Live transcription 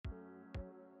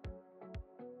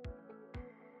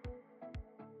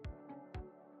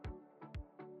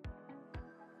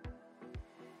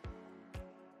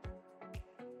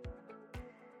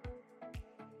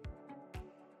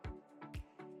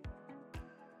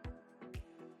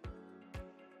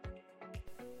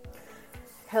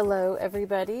Hello,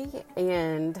 everybody,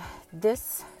 and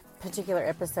this particular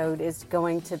episode is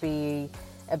going to be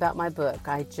about my book.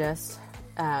 I just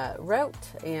wrote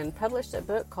and published a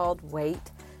book called Wait,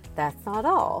 That's Not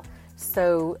All.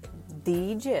 So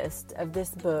the gist of this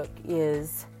book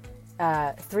is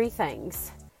three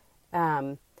things.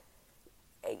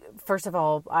 First of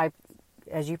all,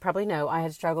 as you probably know, I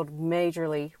had struggled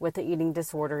majorly with the eating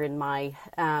disorder in my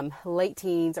late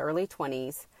teens, early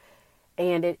 20s.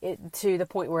 And it to the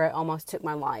point where it almost took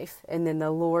my life. And then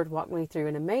the Lord walked me through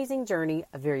an amazing journey,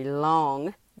 a very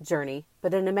long journey,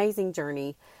 but an amazing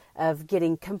journey of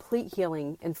getting complete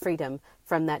healing and freedom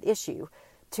from that issue,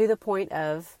 to the point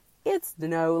of it's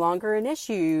no longer an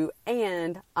issue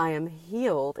and I am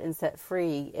healed and set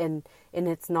free, and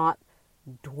it's not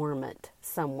dormant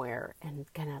somewhere and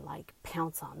gonna like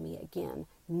pounce on me again.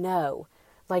 No,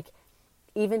 like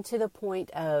even to the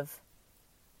point of,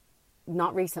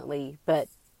 not recently, but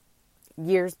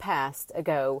years past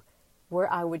ago, where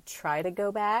I would try to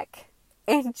go back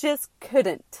and just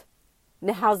couldn't.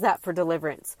 Now, how's that for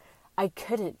deliverance? I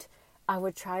couldn't. I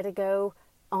would try to go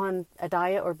on a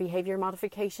diet or behavior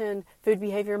modification, food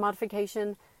behavior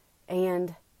modification,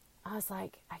 and I was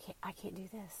like, I can't do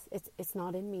this. It's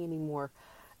not in me anymore.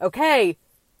 Okay.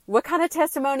 What kind of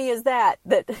testimony is that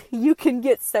you can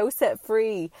get so set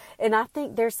free? And I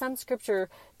think there's some scripture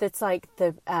that's like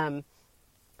the,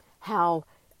 how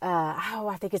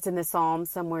I think it's in the Psalm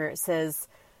somewhere. It says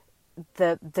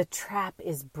the trap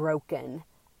is broken.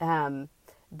 The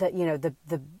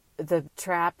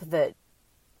trap that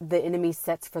the enemy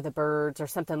sets for the birds or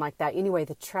something like that. Anyway,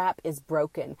 the trap is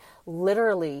broken.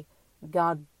 Literally,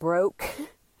 God broke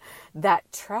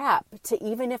that trap to,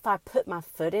 even if I put my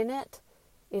foot in it,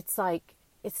 it's like,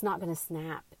 it's not going to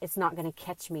snap. It's not going to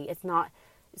catch me. It's not.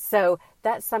 So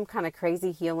that's some kind of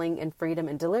crazy healing and freedom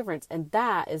and deliverance. And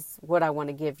that is what I want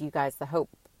to give you guys the hope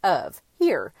of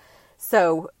here.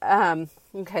 So,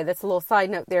 okay, that's a little side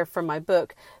note there from my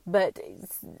book. But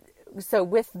so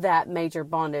with that major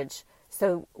bondage,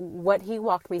 so what he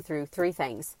walked me through, three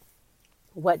things.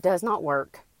 What does not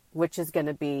work, which is going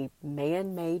to be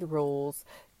man-made rules,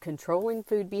 controlling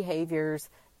food behaviors,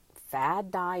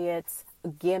 fad diets,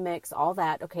 gimmicks, all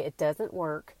that. Okay, it doesn't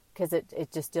work because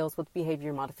it just deals with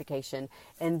behavior modification.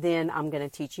 And then I'm going to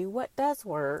teach you what does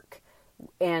work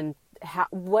and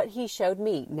what he showed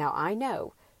me. Now, I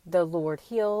know the Lord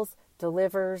heals,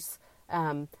 delivers,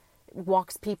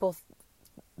 walks people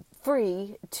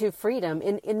free to freedom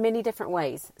in many different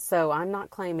ways. So I'm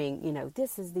not claiming,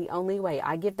 this is the only way.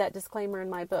 I give that disclaimer in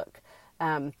my book.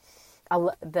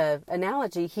 The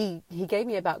analogy he gave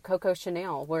me about Coco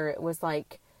Chanel, where it was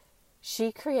like,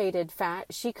 she created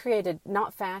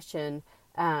not fashion,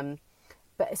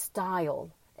 but style.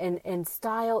 And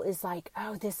style is like,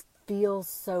 oh, this feels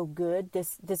so good.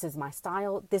 This is my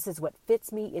style. This is what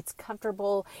fits me. It's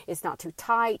comfortable. It's not too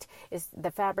tight.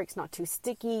 The fabric's not too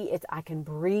sticky. I can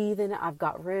breathe in it. I've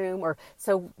got room. Or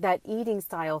so that eating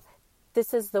style,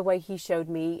 this is the way he showed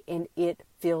me, and it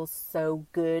feels so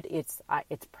good. It's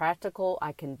practical.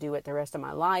 I can do it the rest of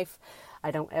my life. I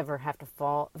don't ever have to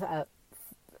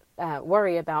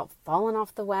worry about falling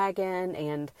off the wagon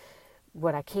and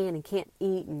what I can and can't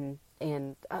eat and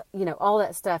all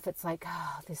that stuff. It's like,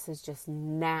 oh, this is just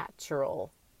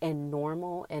natural and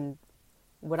normal, and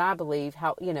what I believe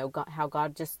how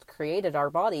God just created our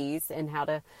bodies and how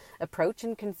to approach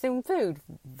and consume food.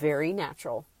 Very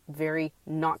natural, very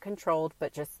not controlled,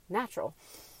 but just natural,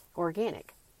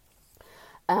 organic.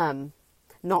 Not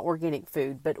organic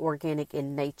food, but organic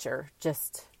in nature,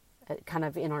 just kind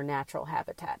of in our natural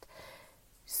habitat.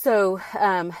 So,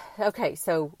 okay,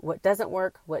 so what doesn't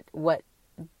work, what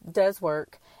does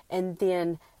work, and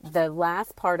then the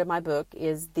last part of my book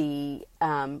is it's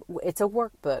a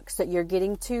workbook. So you're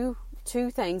getting two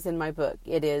things in my book.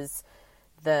 It is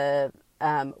the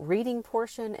reading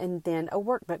portion and then a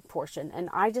workbook portion, and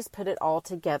I just put it all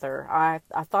together. I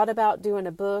thought about doing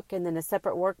a book and then a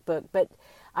separate workbook, but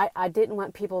I didn't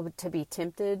want people to be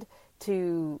tempted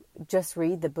to just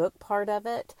read the book part of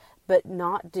it, but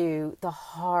not do the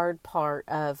hard part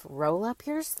of roll up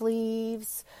your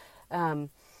sleeves,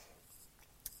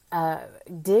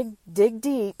 dig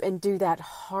deep and do that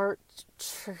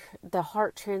the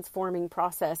heart transforming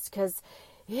process, because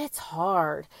it's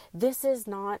hard. This is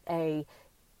not a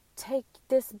take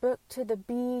this book to the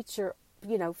beach or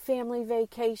family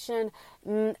vacation.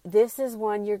 This is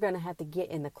one you're going to have to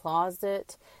get in the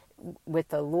closet with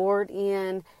the Lord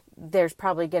in. There's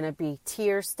probably going to be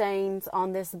tear stains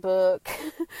on this book.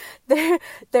 You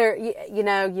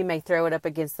may throw it up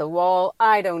against the wall.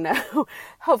 I don't know.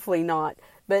 Hopefully not.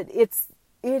 But it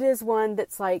is one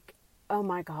that's like, oh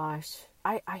my gosh,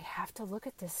 I have to look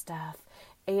at this stuff.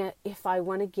 And if I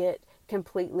want to get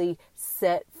completely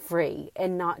set free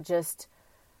and not just,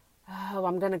 oh,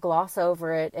 I'm going to gloss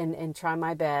over it and try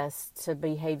my best to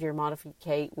behavior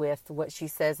modificate with what she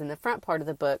says in the front part of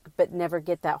the book, but never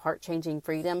get that heart-changing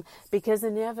freedom, because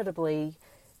inevitably,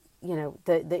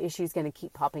 the issue is going to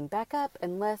keep popping back up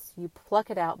unless you pluck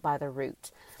it out by the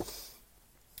root.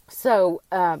 So,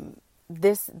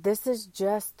 this is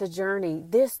just the journey.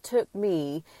 This took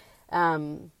me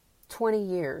 20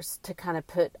 years to kind of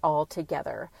put all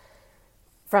together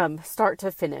from start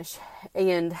to finish.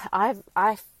 And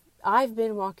I've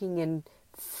been walking in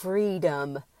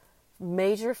freedom,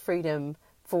 major freedom,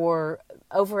 for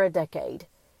over a decade.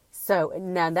 So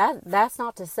now that's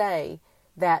not to say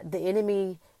that the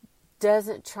enemy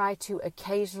doesn't try to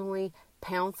occasionally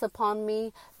pounce upon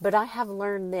me, but I have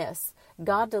learned this.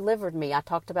 God delivered me. I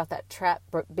talked about that trap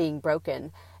being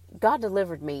broken. God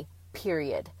delivered me,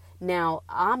 period. Now,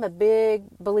 I'm a big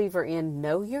believer in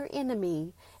know your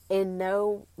enemy and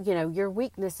know, your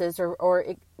weaknesses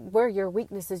or where your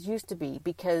weaknesses used to be,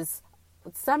 because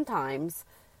sometimes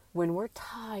when we're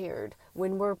tired,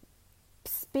 when we're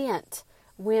spent,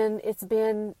 when it's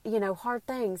been, hard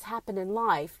things happen in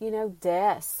life,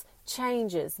 deaths,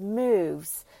 changes,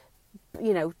 moves,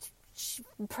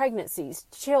 pregnancies,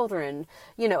 children,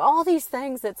 all these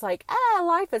things that's like,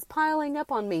 life is piling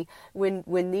up on me.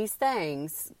 When these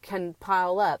things can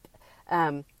pile up,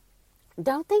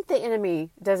 don't think the enemy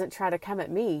doesn't try to come at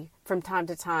me from time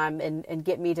to time and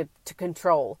get me to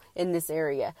control in this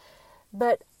area.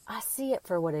 But I see it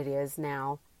for what it is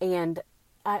now, and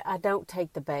I don't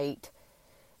take the bait.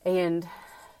 And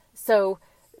so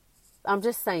I'm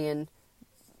just saying,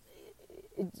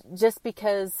 just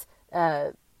because,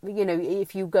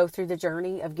 if you go through the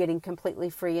journey of getting completely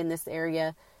free in this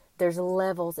area, there's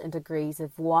levels and degrees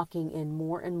of walking in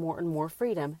more and more and more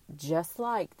freedom, just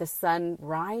like the sun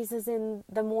rises in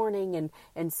the morning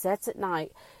and sets at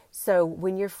night. So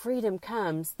when your freedom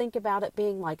comes, think about it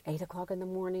being like 8 o'clock in the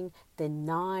morning, then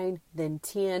 9, then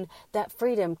 10. That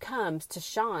freedom comes to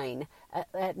shine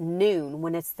at noon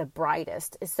when it's the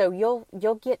brightest. So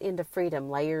you'll get into freedom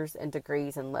layers and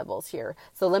degrees and levels here.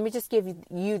 So let me just give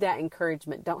you that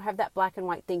encouragement. Don't have that black and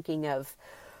white thinking of,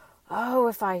 oh,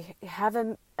 if I have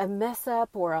a mess up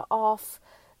or an off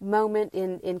moment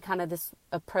in kind of this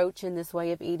approach in this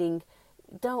way of eating,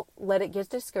 don't let it get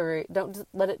discouraged. Don't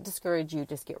let it discourage you.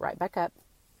 Just get right back up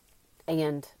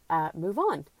and move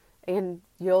on. And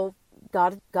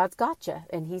God's got you,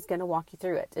 and He's going to walk you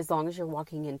through it as long as you're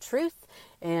walking in truth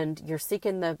and you're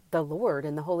seeking the Lord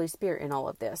and the Holy Spirit in all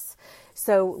of this.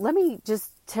 So let me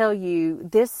just tell you,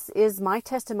 this is my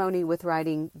testimony with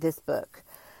writing this book.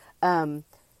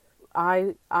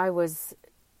 I was,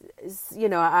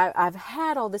 I've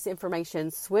had all this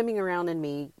information swimming around in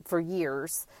me for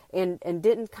years and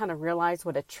didn't kind of realize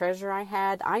what a treasure I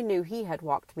had. I knew He had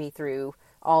walked me through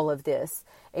all of this,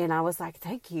 and I was like,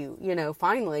 thank you,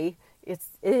 finally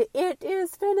it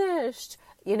is finished,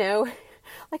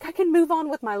 like I can move on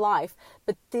with my life.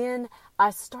 But then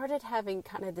I started having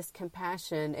kind of this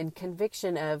compassion and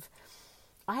conviction of,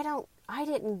 I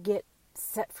didn't get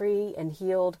set free and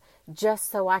healed just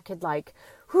so I could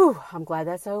I'm glad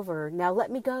that's over. Now let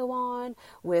me go on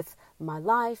with my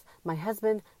life, my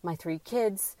husband, my 3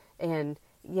 kids, and,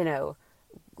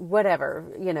 whatever,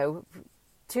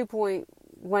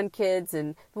 2.1 kids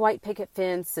and white picket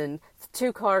fence and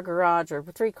 2-car garage or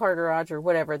 3-car garage or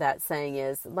whatever that saying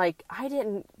is. Like, I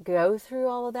didn't go through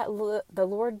all of that. The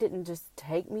Lord didn't just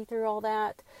take me through all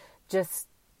that just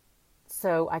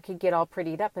so I could get all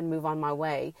prettied up and move on my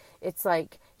way. It's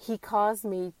like He caused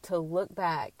me to look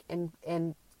back and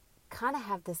kind of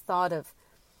have this thought of,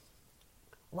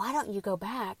 why don't you go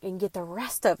back and get the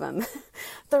rest of them,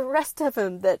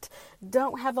 that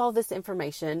don't have all this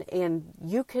information, and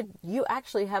you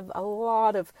actually have a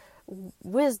lot of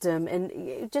wisdom,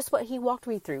 and just what He walked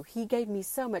me through. He gave me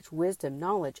so much wisdom,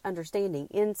 knowledge, understanding,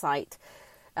 insight,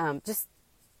 just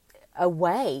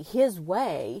His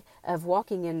way of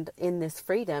walking in this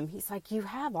freedom. He's like, you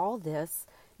have all this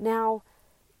now,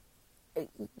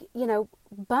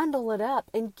 bundle it up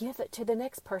and give it to the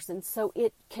next person so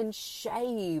it can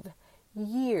shave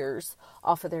years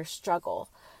off of their struggle.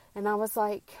 And I was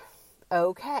like,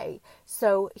 okay.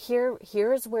 So here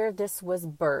is where this was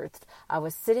birthed. I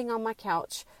was sitting on my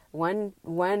couch one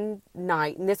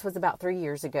night, and this was about 3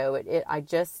 years ago. I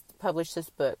just published this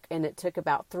book, and it took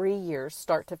about 3 years,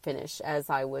 start to finish, as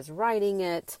I was writing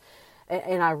it.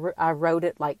 And I wrote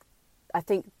it I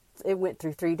think it went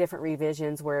through 3 different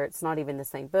revisions where it's not even the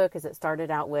same book as it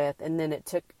started out with. And then it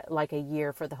took a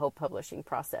year for the whole publishing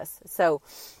process. So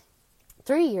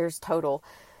 3 years total.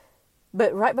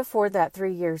 But right before that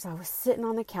 3 years, I was sitting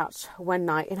on the couch one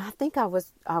night, and I think I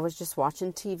was just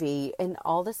watching TV, and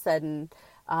all of a sudden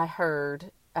I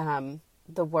heard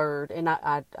the word, and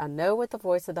I know what the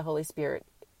voice of the Holy Spirit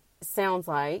sounds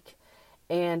like,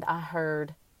 and I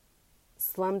heard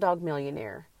Slumdog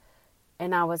Millionaire,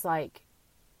 and I was like,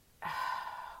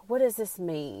 what does this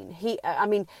mean?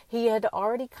 He had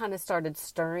already kind of started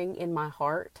stirring in my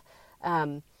heart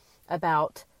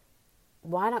about,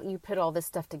 why don't you put all this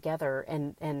stuff together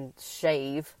and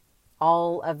shave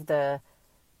all of the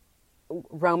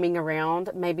roaming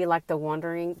around, maybe like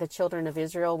the children of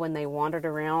Israel when they wandered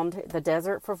around the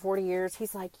desert for 40 years.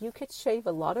 He's like, you could shave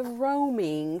a lot of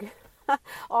roaming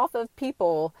off of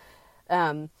people.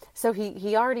 So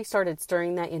he already started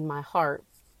stirring that in my heart.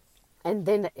 And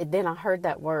then I heard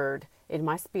that word in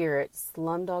my spirit,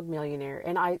 Slumdog Millionaire.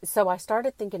 And I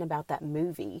started thinking about that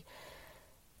movie,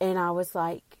 and I was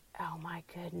like, oh my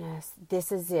goodness,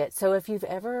 this is it. So if you've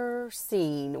ever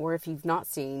seen, or if you've not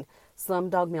seen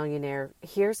Slumdog Millionaire,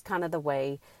 here's kind of the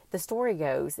way the story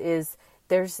goes, is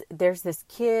there's this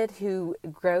kid who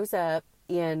grows up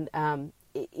in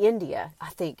India, I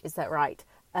think, is that right?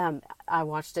 I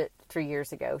watched it 3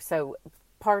 years ago, so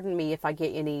pardon me if I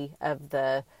get any of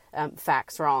the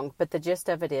facts wrong, but the gist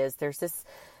of it is there's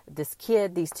this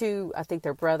kid, these two, I think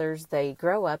they're brothers, they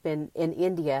grow up in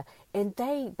India, and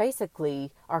they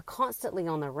basically are constantly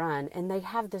on the run, and they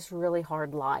have this really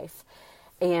hard life.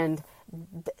 And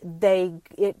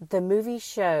the movie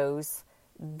shows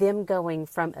them going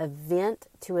from event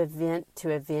to event to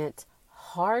event,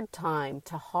 hard time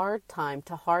to hard time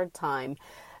to hard time.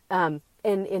 And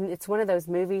it's one of those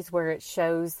movies where it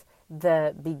shows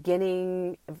the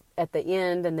beginning at the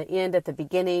end and the end at the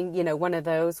beginning, one of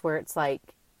those where it's like,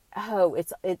 oh,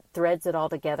 it threads it all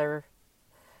together.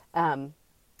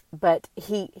 But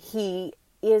he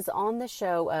is on the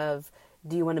show of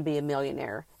Do You Want to Be a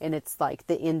Millionaire? And it's like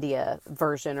the India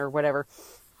version or whatever.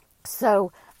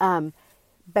 So,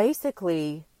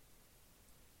 basically,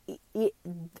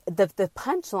 the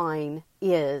punchline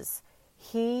is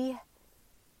he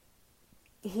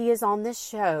is on this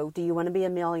show, Do You Want to Be a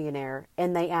Millionaire?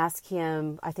 And they ask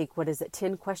him, I think,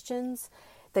 10 questions?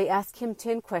 They ask him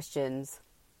 10 questions,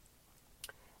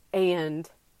 and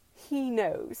he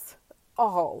knows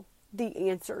all the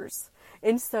answers.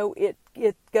 And so it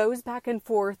goes back and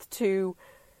forth to,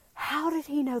 how did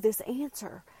he know this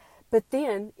answer? But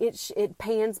then it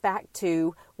pans back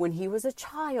to when he was a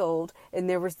child, and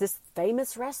there was this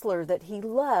famous wrestler that he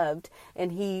loved,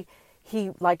 and he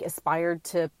like aspired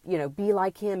to, be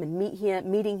like him and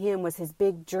meeting him was his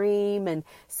big dream. And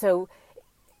so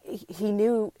he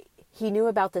knew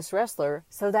about this wrestler.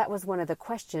 So that was one of the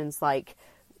questions, like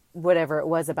whatever it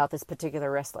was about this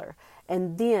particular wrestler.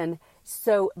 And then,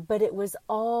 but it was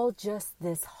all just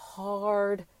this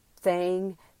hard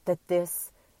thing that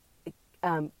this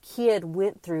kid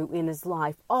went through in his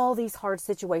life, all these hard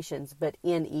situations. But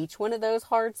in each one of those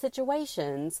hard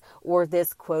situations, or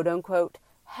this quote unquote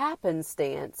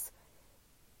happenstance,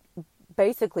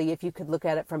 basically, if you could look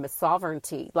at it from a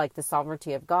sovereignty, like the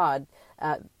sovereignty of God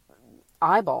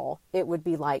eyeball, it would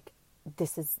be like,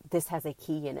 this has a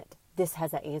key in it. This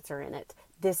has an answer in it.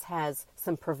 This has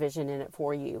some provision in it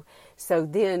for you. So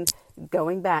then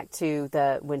going back to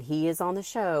when he is on the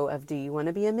show of Do You Want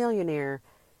to Be a Millionaire?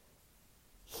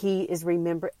 He is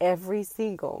remember every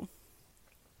single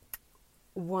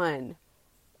one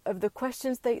of the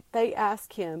questions they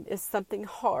ask him is something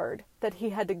hard that he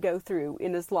had to go through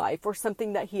in his life, or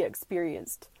something that he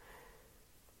experienced.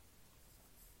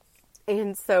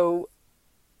 And so,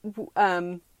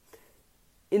 in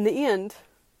the end,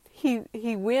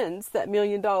 he wins that $1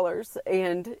 million.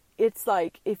 And it's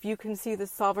like, if you can see the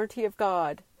sovereignty of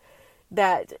God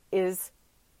that is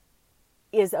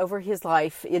over his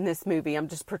life in this movie. I'm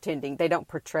just pretending. They don't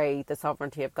portray the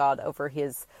sovereignty of God over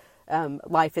his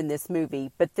life in this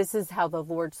movie. But this is how the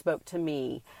Lord spoke to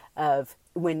me of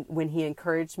when he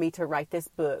encouraged me to write this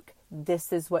book.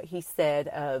 This is what he said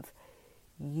of,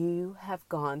 you have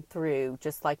gone through,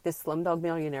 just like this Slumdog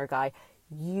Millionaire guy,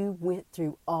 you went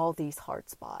through all these hard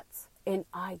spots. And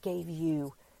I gave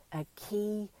you a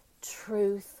key,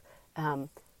 truth,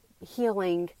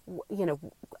 healing,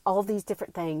 all these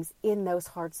different things in those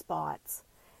hard spots.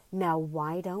 Now,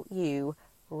 why don't you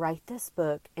write this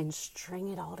book and string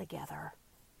it all together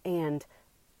and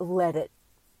let it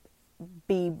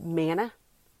be manna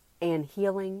and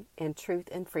healing and truth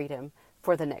and freedom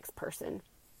for the next person?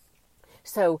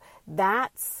 So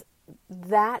that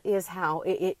is how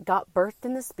it got birthed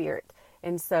in the Spirit.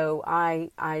 And so I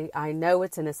know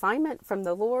it's an assignment from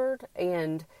the Lord,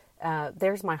 and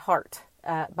there's my heart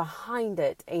behind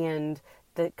it, and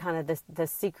the kind of the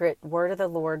secret word of the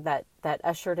Lord that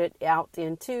ushered it out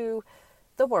into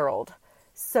the world.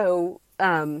 So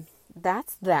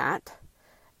that's that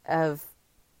of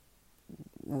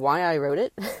why I wrote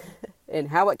it and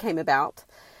how it came about,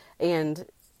 and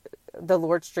the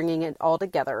Lord stringing it all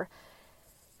together.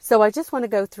 So I just want to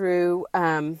go through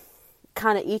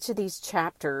kind of each of these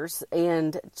chapters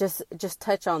and just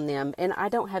touch on them. And I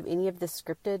don't have any of this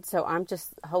scripted, so I'm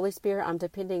just, Holy Spirit, I'm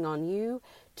depending on you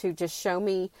to just show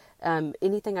me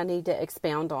anything I need to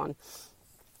expound on.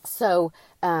 So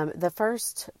the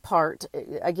first part,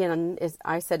 again, is,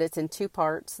 I said it's in two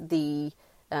parts. The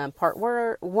part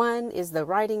one is the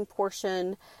writing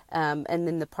portion, and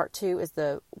then the part two is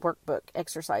the workbook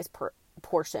exercise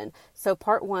portion. So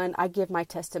part one, I give my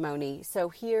testimony. So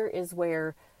here is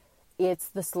where it's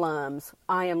the slums.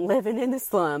 I am living in the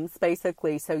slums,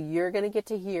 basically. So you're going to get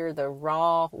to hear the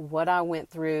raw, what I went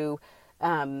through.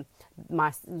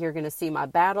 You're going to see my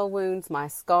battle wounds, my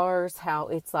scars, how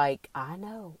it's like, I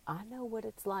know what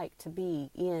it's like to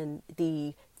be in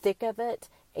the thick of it,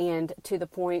 and to the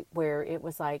point where it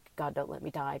was like, God, don't let me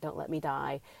die. Don't let me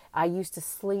die. I used to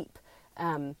sleep,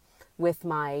 with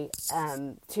my,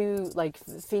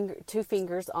 two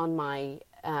fingers on my,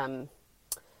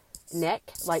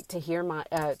 neck, like to hear my,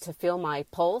 to feel my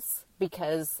pulse,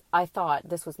 because I thought,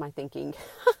 this was my thinking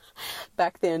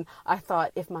back then, I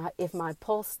thought if my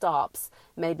pulse stops,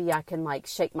 maybe I can like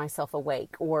shake myself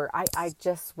awake, or I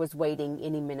just was waiting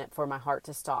any minute for my heart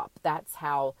to stop. That's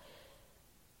how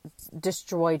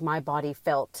destroyed my body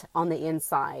felt on the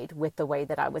inside with the way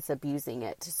that I was abusing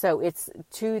it. So it's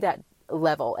to that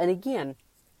level. And again,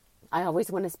 I always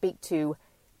want to speak to,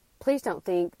 please don't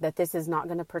think that this is not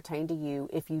going to pertain to you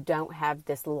if you don't have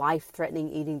this life-threatening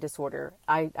eating disorder.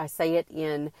 I say it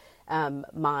in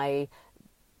my,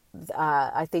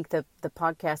 I think the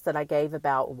podcast that I gave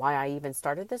about why I even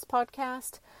started this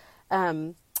podcast.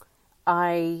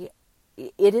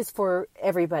 It is for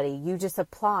everybody. You just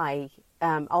apply,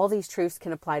 all these truths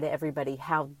can apply to everybody.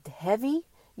 How heavy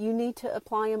you need to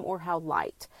apply them or how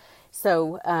light.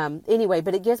 So anyway,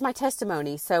 but it gives my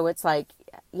testimony. So it's like,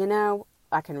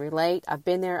 I can relate. I've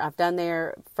been there. I've done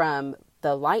there, from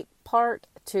the light part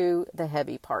to the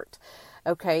heavy part.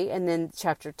 Okay. And then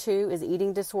chapter 2 is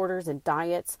eating disorders and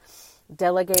diets,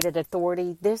 delegated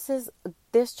authority. This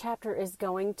chapter is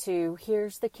going to,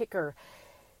 here's the kicker.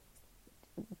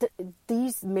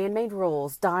 These man-made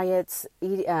rules, diets,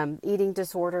 eating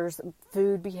disorders,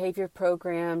 food behavior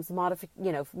programs,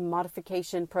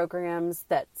 modification programs,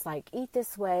 that's like, eat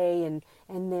this way and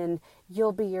then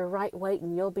you'll be your right weight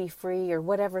and you'll be free, or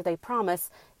whatever they promise.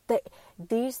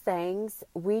 These things,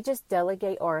 we just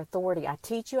delegate our authority. I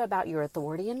teach you about your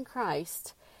authority in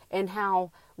Christ, and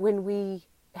how when we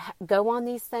go on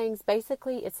these things,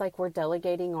 basically it's like we're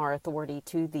delegating our authority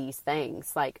to these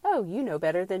things. Like, oh, you know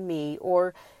better than me,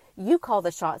 or you call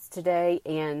the shots today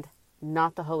and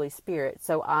not the Holy Spirit.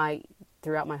 So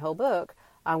throughout my whole book,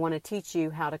 I want to teach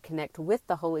you how to connect with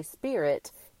the Holy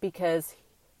Spirit, because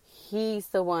He's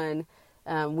the one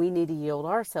we need to yield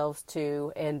ourselves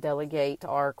to and delegate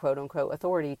our quote unquote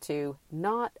authority to,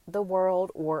 not the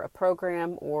world or a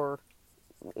program or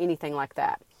anything like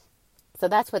that. So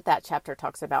that's what that chapter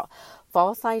talks about.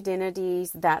 False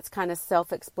identities, that's kind of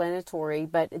self-explanatory,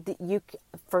 but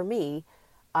for me,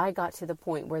 I got to the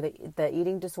point where the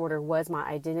eating disorder was my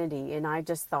identity, and I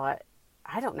just thought,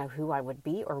 I don't know who I would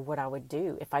be or what I would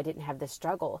do if I didn't have this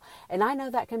struggle. And I know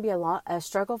that can be a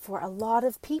struggle for a lot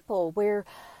of people, where,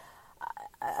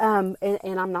 and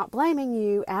I'm not blaming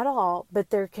you at all,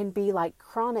 but there can be like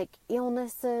chronic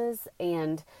illnesses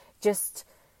and just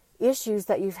issues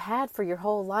that you've had for your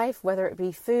whole life, whether it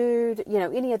be food,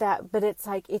 any of that. But it's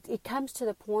like, it comes to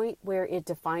the point where it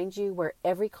defines you, where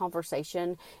every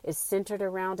conversation is centered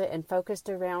around it and focused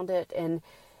around it. And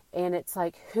it's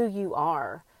like who you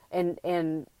are.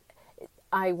 And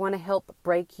I want to help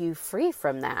break you free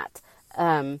from that.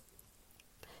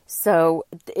 So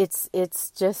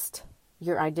it's just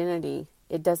your identity.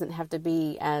 It doesn't have to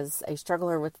be as a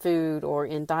struggler with food or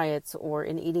in diets or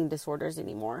in eating disorders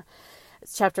anymore.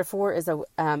 Chapter 4 is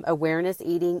awareness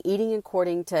eating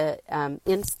according to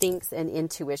instincts and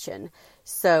intuition.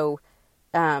 So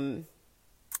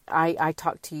I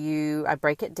talk to you, I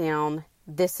break it down.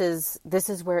 This is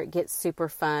where it gets super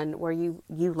fun, where you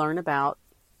learn about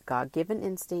God-given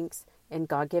instincts and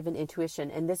God-given intuition.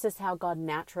 And this is how God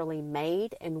naturally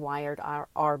made and wired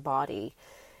our body.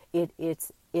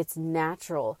 It's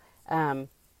natural.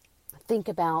 Think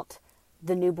about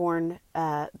the newborn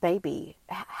baby.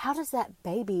 How does that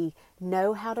baby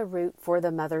know how to root for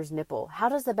the mother's nipple? How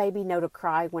does the baby know to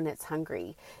cry when it's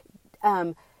hungry?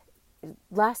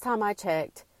 Last time I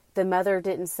checked, the mother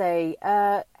didn't say,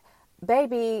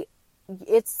 baby,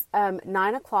 it's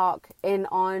 9 o'clock, and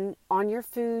on your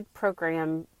food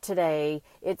program today,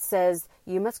 it says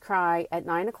you must cry at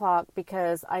 9 o'clock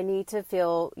because I need to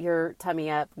fill your tummy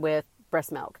up with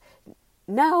breast milk.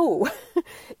 No,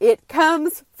 it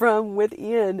comes from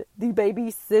within. The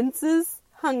baby senses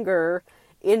hunger,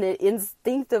 and it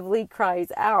instinctively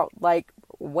cries out like,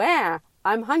 wah,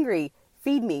 I'm hungry,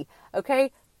 feed me.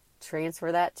 Okay,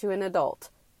 transfer that to an adult.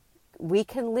 We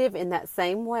can live in that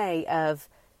same way of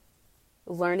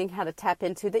learning how to tap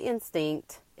into the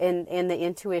instinct and the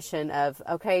intuition of,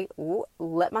 okay,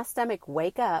 let my stomach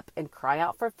wake up and cry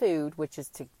out for food, which is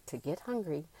to get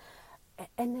hungry,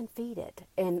 and then feed it.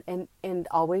 And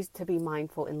always to be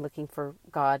mindful in looking for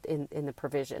God in the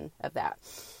provision of that.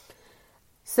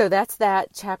 So that's that.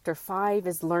 Chapter 5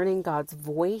 is learning God's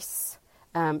voice.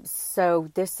 So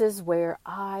this is where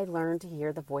I learned to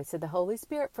hear the voice of the Holy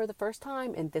Spirit for the first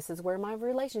time. And this is where my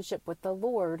relationship with the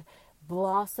Lord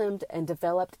blossomed and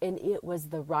developed. And it was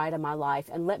the ride of my life.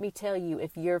 And let me tell you,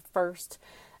 if you're first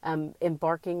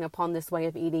embarking upon this way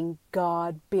of eating,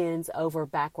 God bends over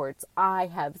backwards. I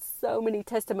have so many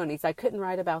testimonies. I couldn't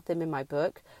write about them in my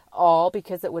book, all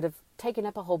because it would have taken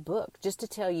up a whole book just to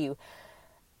tell you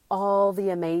all the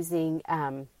amazing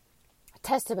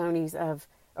testimonies of,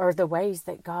 or the ways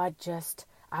that God just,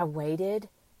 I waited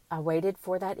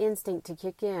for that instinct to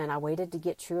kick in. I waited to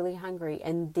get truly hungry,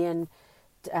 and then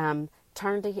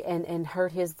turned to and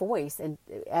heard his voice. And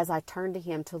as I turned to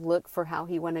him to look for how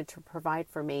he wanted to provide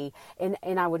for me, and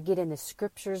I would get in the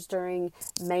scriptures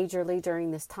majorly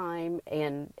during this time,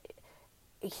 and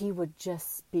he would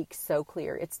just speak so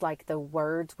clear. It's like the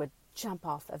words would jump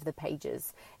off of the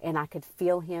pages, and I could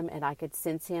feel him and I could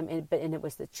sense him, and it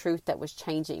was the truth that was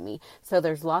changing me. So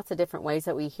there's lots of different ways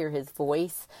that we hear his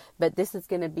voice, but this is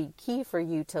going to be key for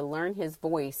you to learn his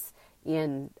voice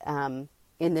in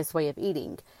this way of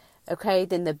eating. Okay,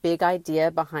 then the big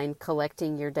idea behind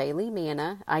collecting your daily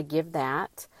manna, I give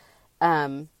that.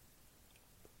 So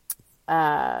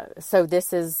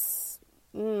this is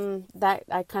that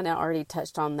I kind of already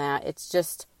touched on that. It's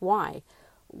just why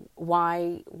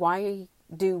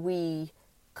do we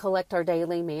collect our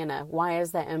daily manna? Why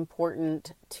is that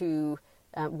important to,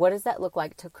 what does that look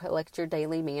like to collect your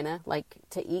daily manna, like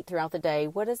to eat throughout the day?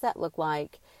 What does that look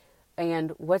like?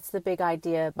 And what's the big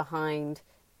idea behind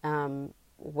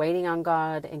waiting on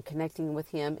God and connecting with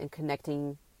him and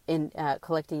collecting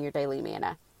your daily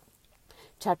manna?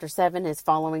 Chapter 7 is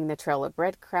following the trail of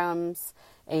breadcrumbs,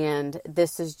 and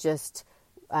this is just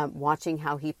watching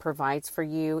how he provides for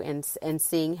you and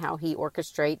seeing how he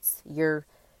orchestrates your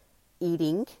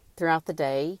eating throughout the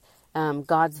day.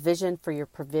 God's vision for your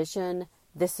provision.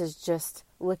 This is just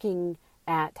looking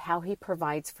at how he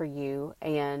provides for you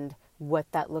and what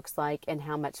that looks like and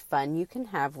how much fun you can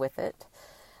have with it.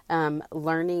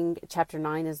 Chapter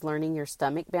 9 is learning your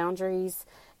stomach boundaries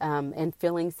and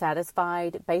feeling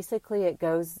satisfied. Basically, it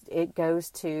goes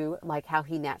to like how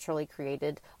he naturally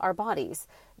created our bodies.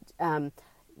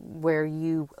 Where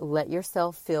you let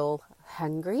yourself feel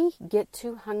hungry, get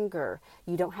to hunger.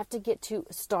 You don't have to get to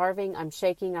starving. I'm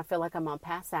shaking. I feel like I'm going to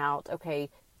pass out. Okay.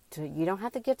 You don't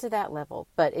have to get to that level,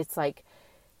 but it's like,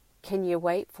 can you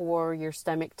wait for your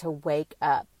stomach to wake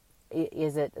up?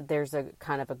 There's a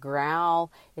kind of a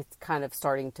growl. It's kind of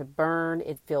starting to burn.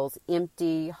 It feels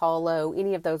empty, hollow.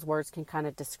 Any of those words can kind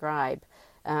of describe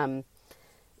the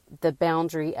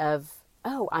boundary of,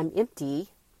 oh, I'm empty.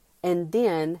 And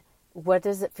then what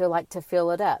does it feel like to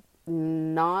fill it up?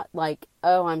 Not like,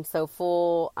 oh, I'm so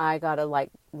full, I gotta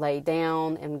like lay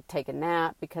down and take a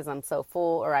nap because I'm so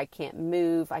full, or I can't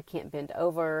move, I can't bend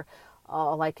over,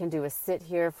 all I can do is sit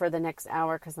here for the next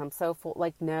hour because I'm so full.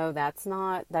 Like, no, that's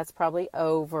probably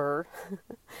over.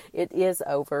 It is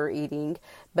overeating,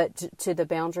 but to the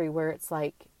boundary where it's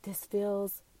like, this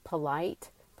feels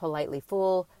politely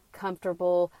full,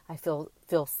 comfortable, I feel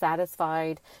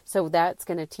satisfied. So that's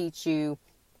going to teach you,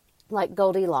 like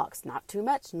Goldilocks, not too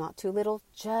much, not too little,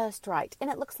 just right. And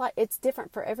it looks like it's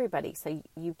different for everybody. So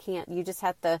you just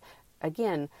have to,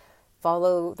 again,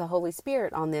 follow the Holy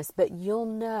Spirit on this, but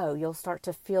you'll start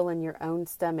to feel in your own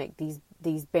stomach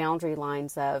these boundary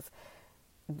lines of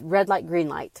red light, green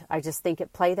light. I just think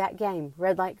play that game.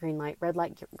 Red light, green light, red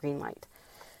light, green light.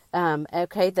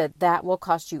 Okay, that will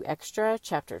cost you extra.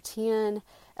 Chapter 10.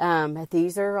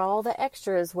 These are all the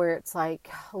extras where it's like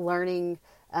learning,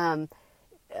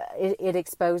 it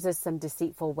exposes some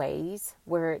deceitful ways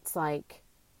where it's like,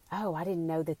 oh, I didn't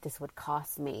know that this would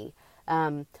cost me.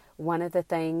 One of the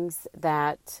things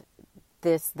that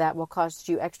will cost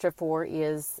you extra for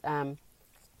is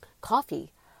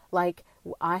coffee. Like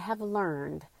I have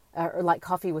learned, or like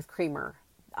coffee with creamer.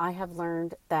 I have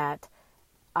learned that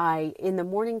in the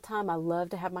morning time, I love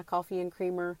to have my coffee and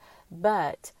creamer,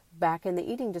 but back in the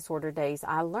eating disorder days,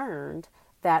 I learned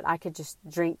that I could just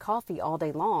drink coffee all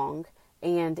day long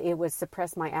and it would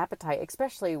suppress my appetite,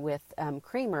 especially with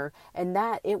creamer, and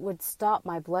that it would stop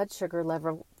my blood sugar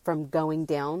level from going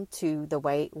down to the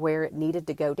way where it needed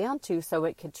to go down to, so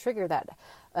it could trigger that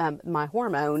my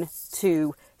hormone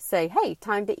to say, hey,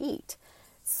 time to eat.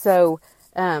 So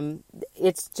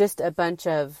it's just a bunch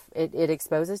of, it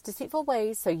exposes deceitful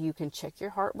ways, so you can check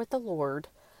your heart with the Lord.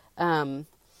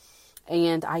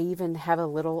 And I even have a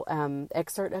little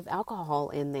excerpt of alcohol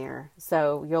in there.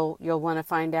 So you'll want to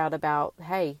find out about,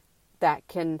 hey, that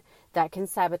can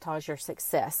sabotage your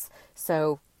success.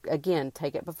 So again,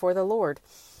 take it before the Lord.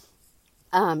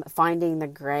 Finding the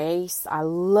grace. I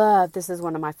love, this is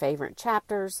one of my favorite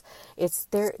chapters. It's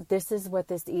there. This is what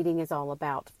this eating is all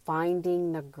about.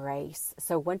 Finding the grace.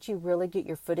 So once you really get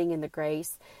your footing in the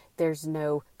grace, there's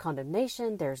no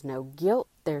condemnation. There's no guilt.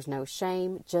 There's no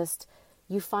shame. Just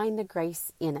you find the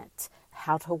grace in it.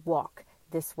 How to walk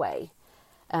this way.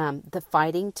 The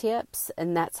fighting tips.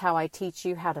 And that's how I teach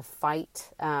you how to fight.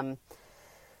 The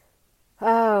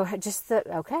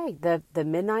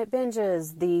midnight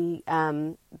binges,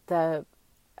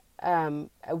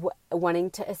 wanting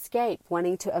to escape,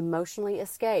 wanting to emotionally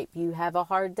escape. You have a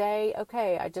hard day.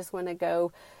 Okay, I just want to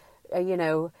go,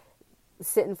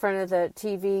 sit in front of the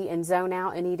TV and zone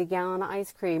out and eat a gallon of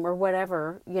ice cream or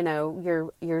whatever,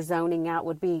 your zoning out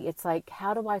would be. It's like,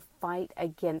 how do I fight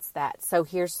against that? So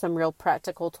here's some real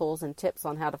practical tools and tips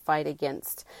on how to fight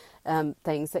against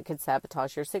things that could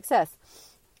sabotage your success.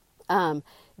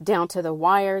 Down to the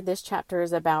wire. This chapter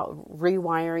is about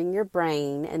rewiring your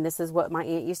brain. And this is what my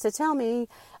aunt used to tell me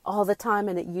all the time.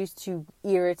 And it used to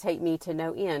irritate me to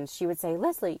no end. She would say,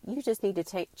 Leslie, you just need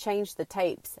to change the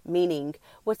tapes, meaning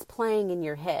what's playing in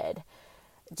your head.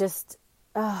 Just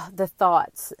the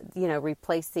thoughts,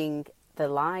 replacing the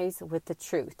lies with the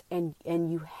truth. And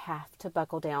you have to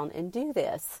buckle down and do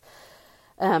this.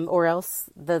 Or else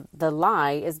the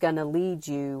lie is going to lead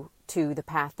you to the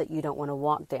path that you don't want to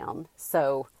walk down.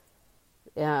 So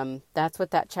that's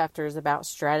what that chapter is about.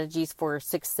 Strategies for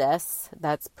success.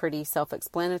 That's pretty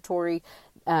self-explanatory.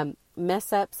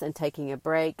 Mess ups and taking a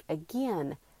break.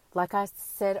 Again, like I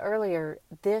said earlier,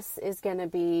 this is going to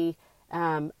be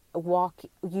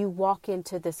you walk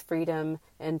into this freedom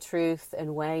and truth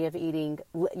and way of eating,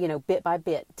 bit by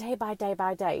bit, day by day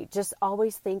by day. Just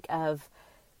always think of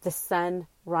the sun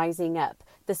rising up.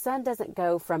 The sun doesn't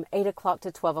go from 8 o'clock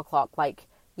to 12 o'clock like,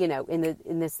 in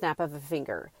the snap of a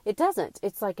finger. It doesn't.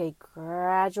 It's like a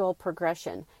gradual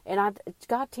progression. And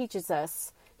God teaches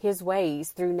us his ways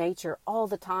through nature all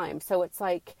the time. So it's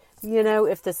like,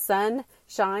 if the sun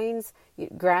shines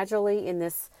gradually in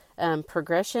this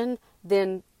progression,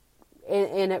 then,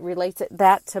 and it relates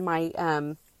that to my,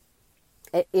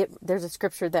 there's a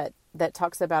scripture that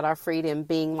talks about our freedom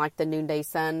being like the noonday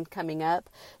sun coming up,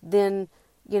 then,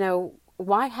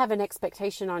 why have an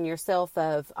expectation on yourself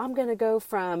of, I'm going to go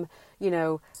from,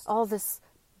 all this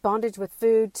bondage with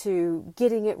food to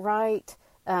getting it right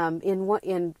in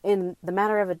the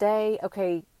matter of a day?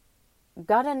 Okay,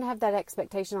 God doesn't have that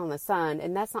expectation on the sun,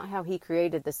 and that's not how he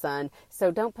created the sun. So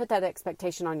don't put that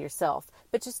expectation on yourself,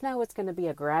 but just know it's going to be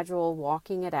a gradual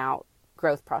walking it out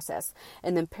growth process.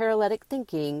 And then paralytic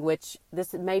thinking, which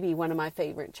this may be one of my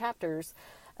favorite chapters.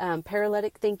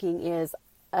 Paralytic thinking is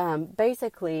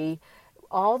basically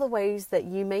all the ways that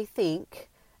you may think,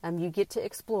 you get to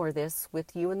explore this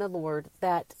with you and the Lord,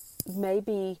 that may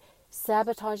be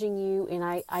sabotaging you. And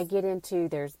I get into,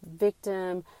 there's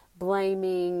victim,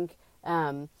 blaming,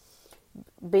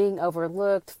 being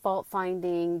overlooked, fault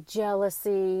finding,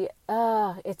 jealousy.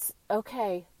 It's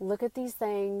okay. Look at these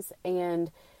things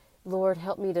and Lord,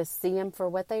 help me to see them for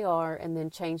what they are and then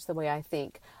change the way I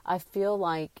think. I feel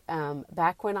like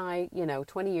back when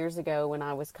 20 years ago when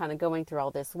I was kind of going through all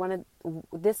this,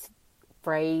 this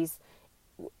phrase,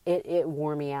 it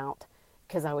wore me out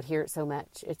because I would hear it so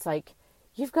much. It's like,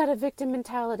 you've got a victim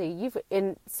mentality.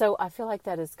 And so I feel like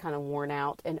that is kind of worn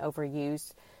out and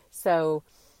overused. So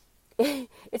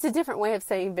it's a different way of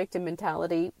saying victim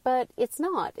mentality, but it's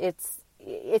not. It's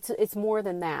more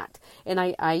than that. And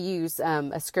I use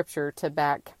a scripture to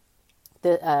back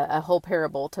a whole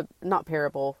parable,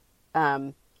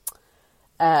 an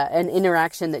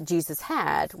interaction that Jesus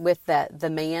had with the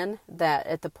man that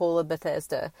at the pool of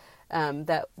Bethesda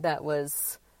that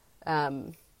was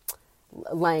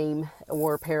lame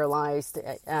or paralyzed.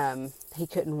 He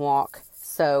couldn't walk.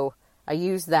 So I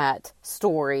use that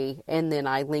story and then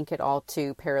I link it all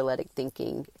to paralytic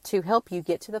thinking to help you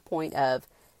get to the point of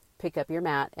pick up your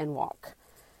mat and walk.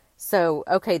 So,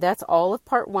 okay, that's all of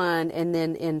part 1. And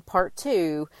then in part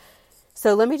 2,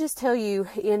 so let me just tell you,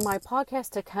 in my podcast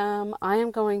to come, I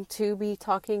am going to be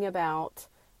talking about,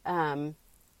 oh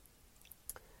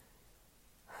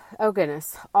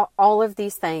goodness, all of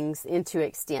these things into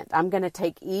extent. I'm going to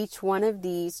take each one of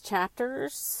these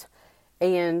chapters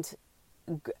and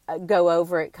go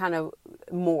over it kind of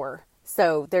more.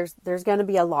 So there's going to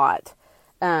be a lot.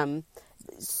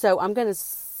 So I'm going to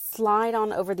slide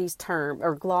on over these terms,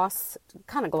 or gloss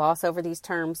over these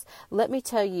terms. Let me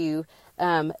tell you,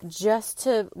 just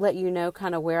to let you know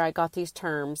kind of where I got these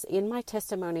terms. In my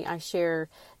testimony, I share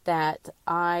that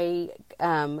I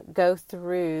go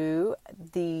through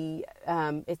the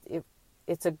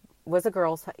is a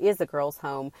girls'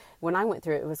 home. When I went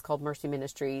through it, it was called Mercy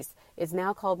Ministries. It's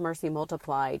now called Mercy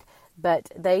Multiplied, but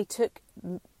they take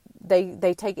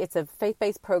it's a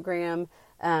faith-based program.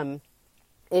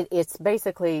 It's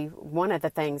basically one of the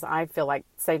things I feel like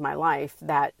saved my life,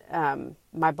 that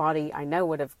my body, I know,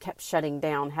 would have kept shutting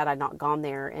down had I not gone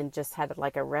there and just had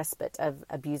like a respite of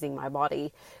abusing my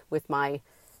body with my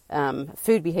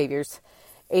food behaviors.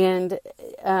 And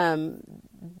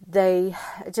they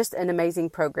just an amazing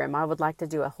program. I would like to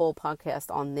do a whole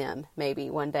podcast on them maybe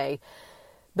one day.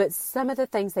 But some of the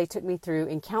things they took me through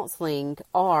in counseling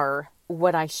are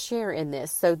what I share in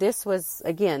this. So this was,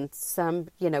 again, some,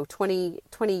 20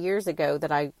 years ago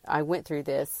that I went through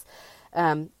this.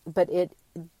 But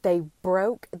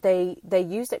they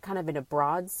used it kind of in a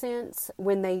broad sense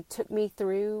when they took me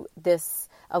through this.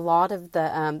 A lot of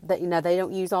they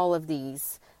don't use all of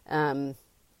these,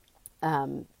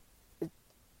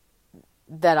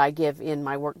 that I give in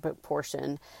my workbook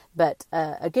portion, but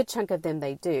a good chunk of them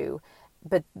they do.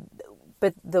 But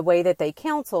the way that they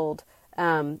counseled,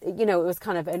 it was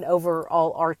kind of an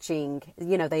overall arching,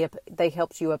 they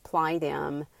helped you apply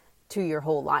them to your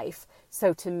whole life.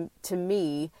 So to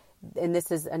me, and this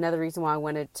is another reason why I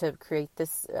wanted to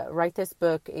write this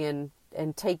book and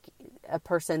take a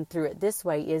person through it this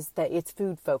way, is that it's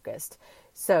food focused.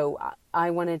 So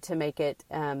I wanted to make it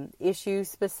issue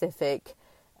specific,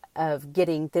 of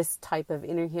getting this type of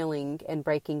inner healing and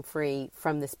breaking free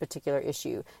from this particular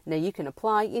issue. Now, you can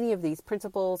apply any of these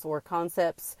principles or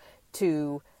concepts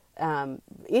to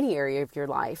any area of your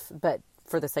life, but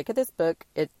for the sake of this book,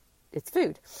 it's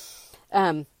food.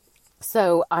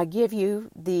 So I give you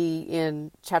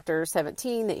in chapter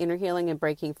 17, the inner healing and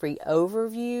breaking free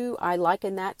overview. I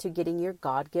liken that to getting your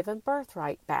God-given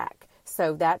birthright back.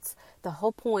 So that's the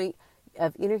whole point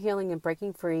of inner healing and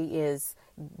breaking free, is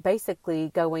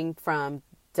basically going from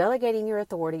delegating your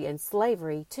authority and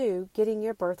slavery to getting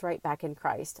your birthright back in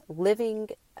Christ. Living,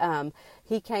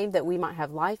 He came that we might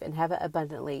have life and have it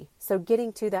abundantly. So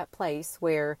getting to that place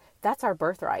where that's our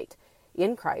birthright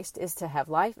in Christ, is to have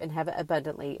life and have it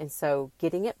abundantly. And so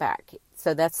getting it back.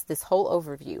 So that's this whole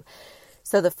overview.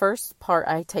 So the first part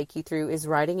I take you through is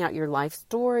writing out your life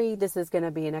story. This is going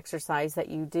to be an exercise that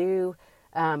you do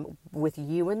with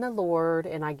you and the Lord,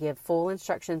 and I give full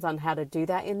instructions on how to do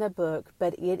that in the book,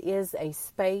 but it is a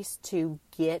space to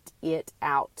get it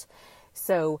out.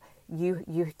 So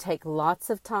you take lots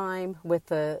of time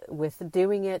with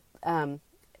doing it.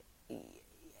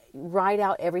 Write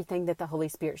out everything that the Holy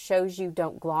Spirit shows you.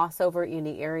 Don't gloss over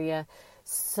any area.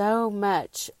 So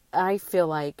much, I feel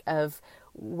like, of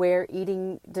where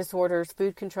eating disorders,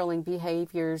 food controlling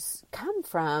behaviors come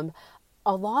from,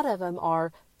 a lot of them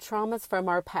are traumas from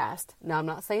our past. Now, I'm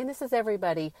not saying this is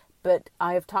everybody, but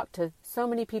I have talked to so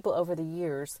many people over the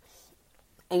years,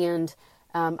 and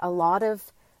a lot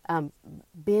of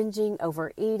binging,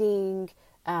 overeating,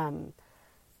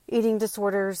 eating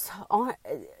disorders.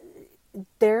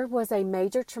 There was a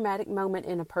major traumatic moment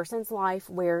in a person's life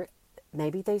where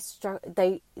maybe they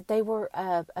were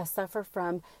suffer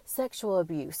from sexual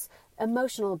abuse,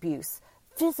 emotional abuse,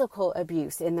 physical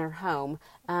abuse in their home.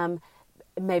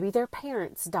 Maybe their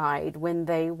parents died when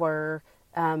they were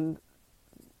 8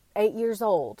 years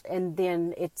old, and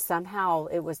then it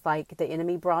was like the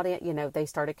enemy brought in, they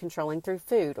started controlling through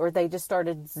food, or they just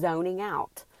started zoning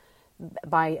out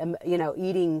by,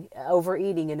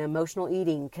 overeating and emotional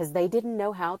eating, because they didn't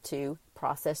know how to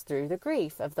process through the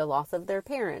grief of the loss of their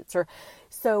parents. Or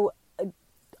so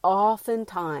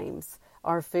oftentimes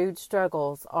our food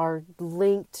struggles are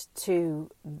linked to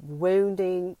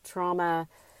wounding, trauma.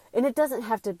 And it doesn't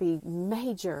have to be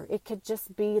major. It could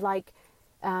just be like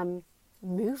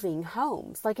moving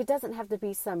homes. Like, it doesn't have to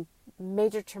be some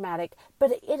major traumatic,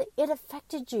 but it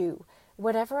affected you.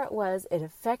 Whatever it was, it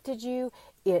affected you.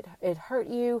 It hurt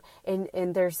you.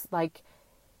 And there's like,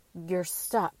 you're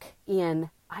stuck in,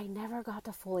 I never got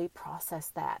to fully process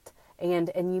that.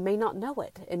 and you may not know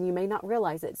it, and you may not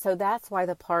realize it. So that's why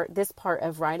this part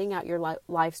of writing out your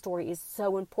life story is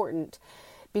so important,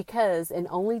 because and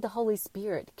only the Holy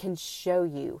Spirit can show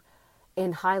you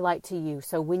and highlight to you.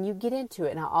 So when you get into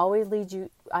it, and I always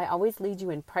lead you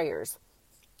in prayers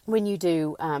when you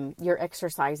do your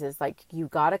exercises. Like, you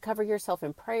got to cover yourself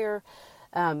in prayer.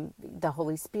 The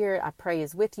Holy Spirit, I pray,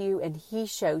 is with you, and He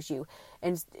shows you,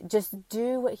 and just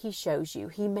do what He shows you.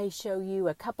 He may show you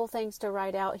a couple things to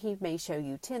write out. He may show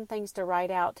you 10 things to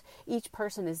write out. Each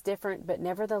person is different, but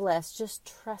nevertheless, just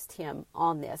trust Him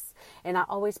on this. And I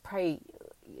always pray,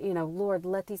 Lord,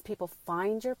 let these people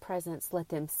find your presence. Let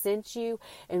them sense you.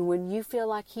 And when you feel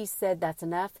like He said that's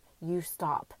enough, you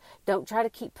stop. Don't try to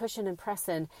keep pushing and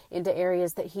pressing into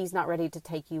areas that He's not ready to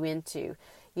take you into.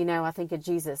 I think of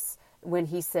Jesus when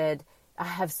He said, I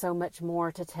have so much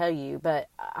more to tell you, but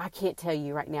I can't tell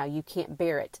you right now. You can't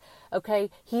bear it.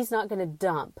 Okay. He's not going to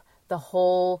dump the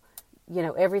whole,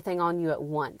 everything on you at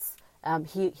once.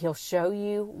 He'll show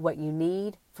you what you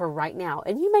need for right now.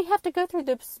 And you may have to go through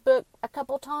this book a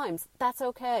couple times. That's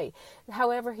okay.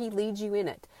 However He leads you in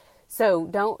it. So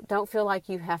don't feel like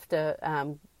you have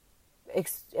to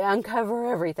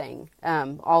uncover everything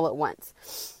all at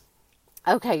once.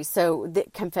 Okay, so the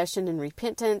confession and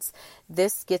repentance,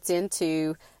 this gets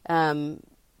into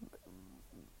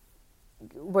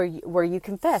where you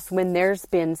confess when there's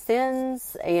been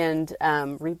sins and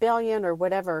rebellion or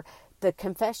whatever. The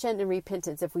confession and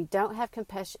repentance, if we don't have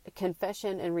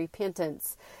confession and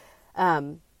repentance,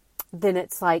 then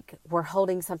it's like we're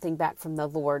holding something back from the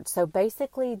Lord. So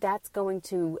basically that's going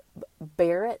to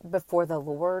bear it before the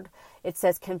Lord. It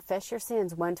says, confess your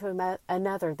sins one to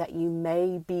another that you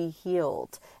may be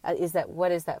healed.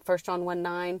 What is that? 1 John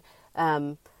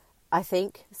 1:9, I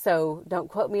think. So don't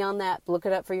quote me on that. Look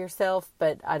it up for yourself,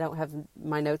 but I don't have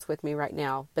my notes with me right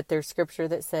now. But there's scripture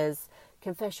that says,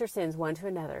 confess your sins one to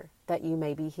another that you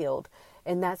may be healed.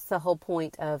 And that's the whole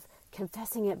point of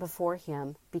confessing it before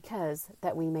Him, because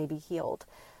that we may be healed.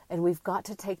 And we've got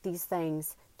to take these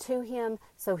things to Him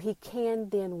so He can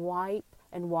then wipe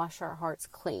and wash our hearts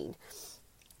clean.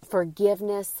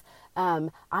 Forgiveness. I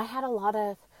had a lot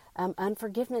of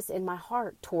unforgiveness in my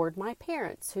heart toward my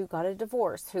parents who got a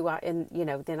divorce,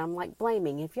 then I'm like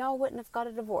blaming, if y'all wouldn't have got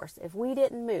a divorce, if we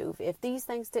didn't move, if these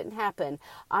things didn't happen,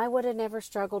 I would have never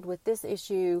struggled with this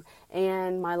issue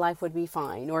and my life would be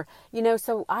fine. Or,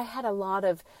 so I had a lot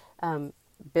of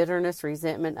bitterness,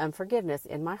 resentment, unforgiveness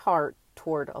in my heart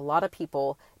toward a lot of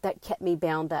people that kept me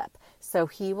bound up. So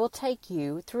He will take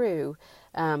you through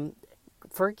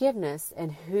forgiveness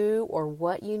and who or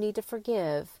what you need to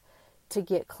forgive to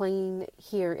get clean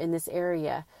here in this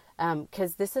area.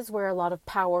 Because this is where a lot of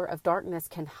power of darkness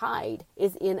can hide,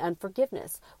 is in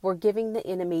unforgiveness. We're giving the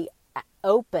enemy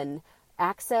open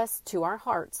access to our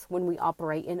hearts when we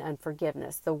operate in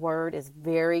unforgiveness. The Word is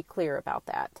very clear about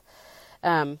that.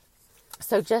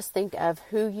 So just think of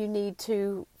who you need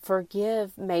to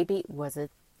forgive. Maybe, was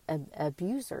it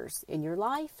abusers in your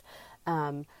life?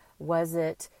 Was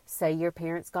it, say your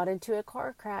parents got into a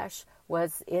car crash?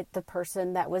 Was it the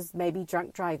person that was maybe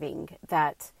drunk driving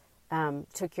that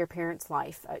took your parents'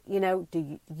 life?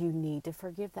 Do you need to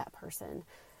forgive that person?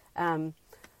 So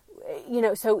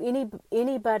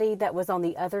anybody that was on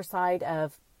the other side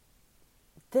of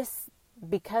this,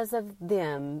 because of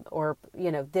them, or,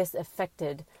 this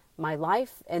affected my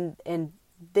life, and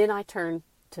then I turned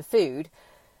to food.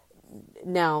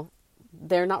 Now,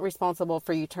 they're not responsible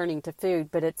for you turning to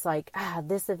food, but it's like,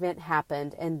 this event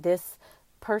happened, and this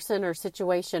person or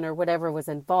situation or whatever was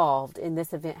involved in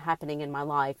this event happening in my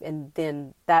life, and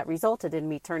then that resulted in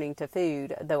me turning to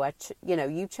food, though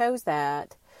you chose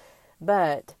that,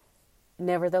 but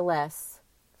nevertheless,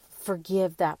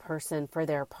 forgive that person for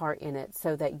their part in it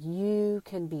so that you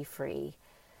can be free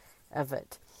of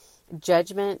it.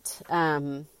 Judgment,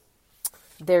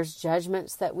 there's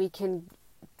judgments that we can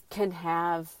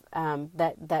have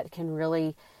that can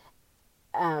really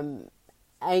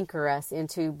anchor us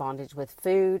into bondage with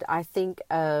food. I think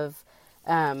of,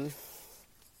 I'm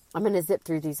going to zip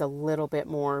through these a little bit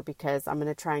more because I'm going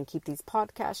to try and keep these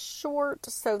podcasts short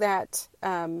so that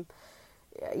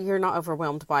you're not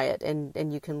overwhelmed by it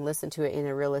and you can listen to it in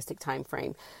a realistic time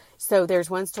frame. So there's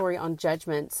one story on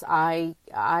judgments. I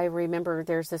remember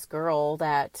there's this girl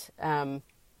that I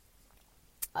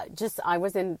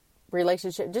was in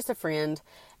relationship, just a friend,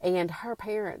 and her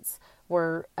parents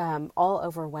were all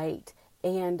overweight,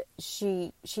 and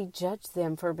she judged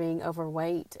them for being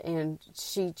overweight, and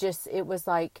it was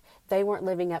like they weren't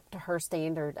living up to her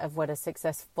standard of what a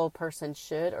successful person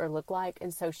should or look like,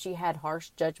 and so she had harsh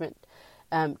judgment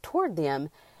toward them,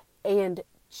 and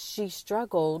she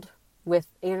struggled with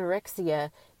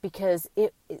anorexia, because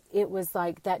it was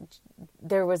like that.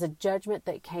 There was a judgment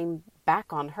that came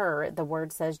back on her. The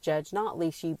word says, "Judge not,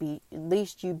 lest you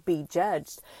be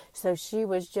judged." So she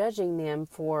was judging them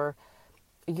for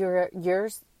your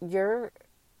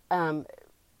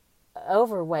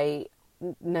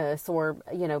overweightness, or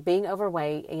being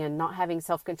overweight and not having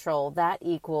self-control. That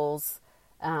equals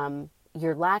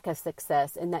your lack of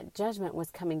success, and that judgment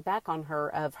was coming back on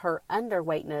her of her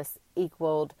underweightness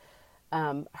equaled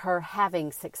her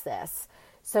having success.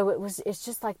 So it's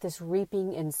just like this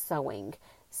reaping and sowing.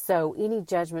 So any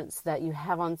judgments that you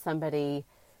have on somebody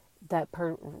that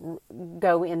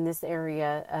go in this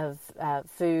area of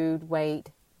food, weight,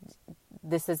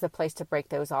 this is a place to break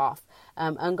those off.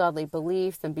 Ungodly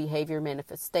beliefs and behavior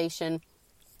manifestation.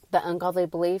 The ungodly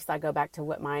beliefs, I go back to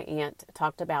what my aunt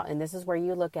talked about, and this is where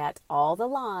you look at all the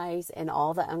lies and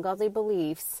all the ungodly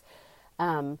beliefs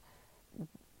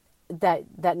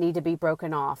that need to be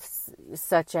broken off,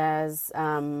 such as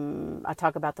I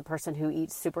talk about the person who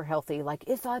eats super healthy, like,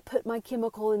 if I put my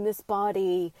chemical in this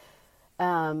body,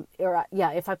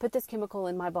 if I put this chemical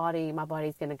in my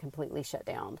body's going to completely shut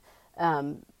down.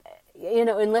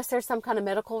 Unless there's some kind of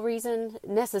medical reason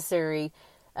necessary,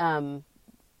 don't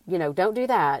do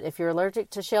that. If you're allergic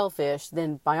to shellfish,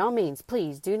 then by all means,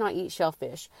 please do not eat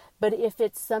shellfish. But if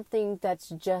it's something that's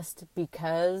just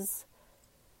because,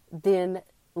 then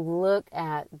look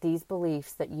at these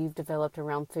beliefs that you've developed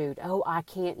around food. Oh, I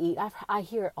can't eat. I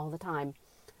hear it all the time.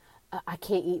 I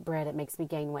can't eat bread. It makes me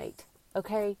gain weight.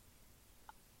 Okay.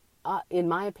 In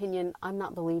my opinion, I'm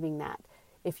not believing that.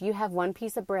 If you have one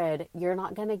piece of bread, you're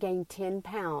not going to gain 10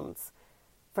 pounds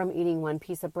from eating one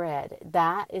piece of bread.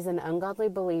 That is an ungodly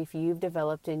belief you've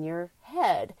developed in your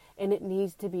head, and it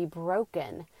needs to be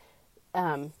broken.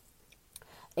 And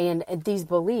these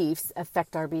beliefs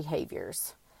affect our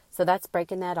behaviors. So that's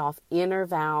breaking that off. Inner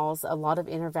vows. A lot of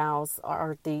inner vows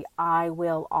are the I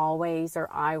will always or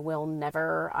I will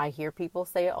never. I hear people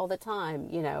say it all the time.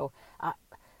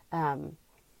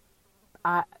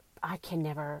 I can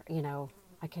never,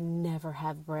 I can never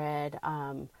have bread.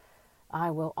 I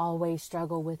will always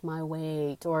struggle with my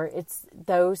weight. Or it's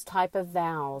those type of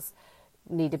vows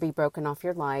need to be broken off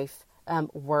your life.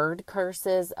 Word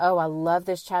curses. Oh, I love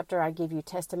this chapter. I give you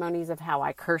testimonies of how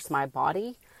I curse my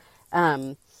body.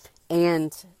 And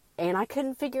I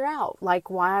couldn't figure out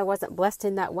why I wasn't blessed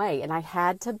in that way. And I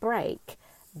had to break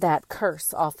that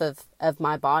curse off of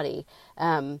my body.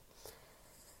 And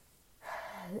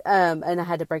I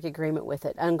had to break agreement with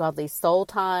it. Ungodly soul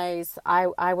ties.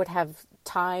 I would have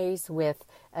ties with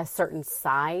a certain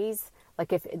size.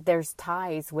 Like if there's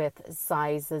ties with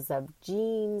sizes of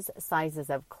jeans, sizes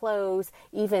of clothes,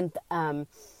 even gum.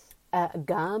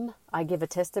 I give a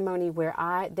testimony where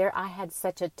I had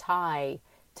such a tie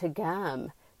to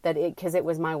gum because it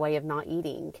was my way of not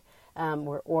eating.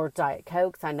 Or Diet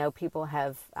Cokes. I know people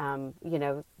have,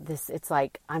 this, it's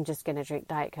like, I'm just going to drink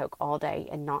Diet Coke all day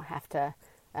and not have to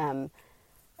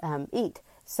eat.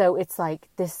 So it's like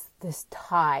this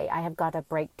tie. I have got to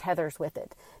break tethers with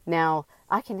it. Now,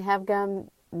 I can have gum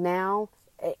now,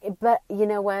 but you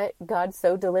know what? God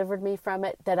so delivered me from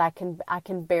it that I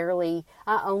can barely,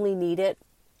 I only need it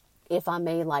if I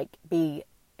may be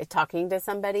talking to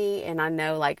somebody and I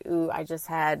know ooh, I just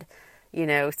had,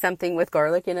 something with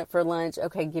garlic in it for lunch.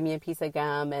 Okay, give me a piece of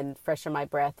gum and freshen my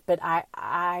breath. But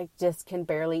I just can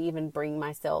barely even bring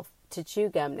myself to chew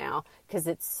gum now because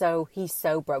he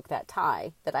so broke that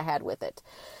tie that I had with it.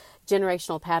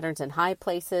 Generational patterns in high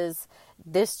places.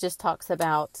 This just talks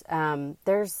about,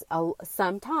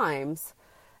 sometimes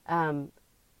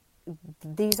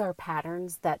these are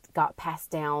patterns that got passed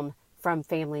down from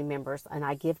family members. And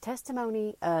I give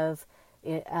testimony of,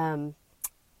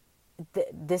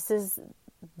 this is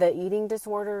the eating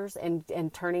disorders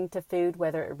and turning to food,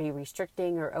 whether it be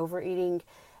restricting or overeating.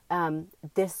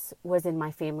 This was in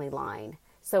my family line.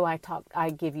 So I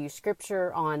give you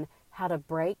scripture on how to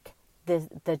break the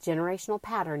generational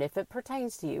pattern. If it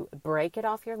pertains to you, break it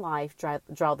off your life,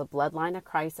 draw the bloodline of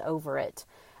Christ over it.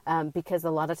 Because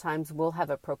a lot of times we'll have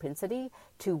a propensity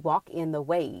to walk in the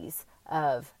ways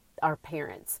of our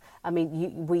parents. I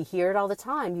mean, we hear it all the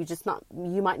time.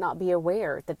 You might not be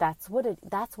aware that that's what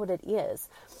it is.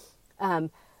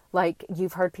 Like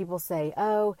you've heard people say,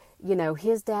 oh,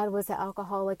 his dad was an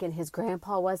alcoholic and his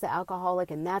grandpa was an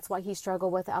alcoholic and that's why he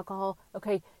struggled with alcohol.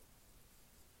 Okay.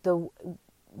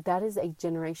 That is a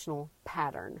generational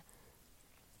pattern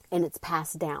and it's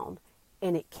passed down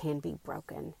and it can be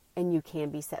broken and you can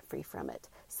be set free from it.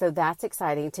 So that's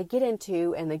exciting to get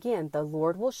into. And again, the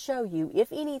Lord will show you,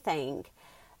 if anything,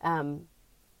 some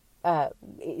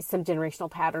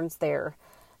generational patterns there.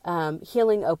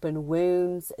 healing open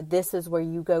wounds. This is where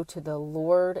you go to the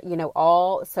Lord,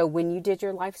 so when you did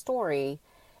your life story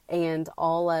and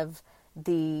all of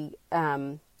the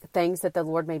things that the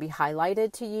Lord maybe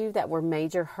highlighted to you that were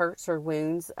major hurts or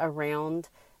wounds around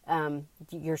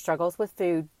your struggles with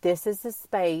food, this is the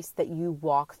space that you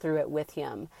walk through it with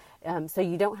Him. So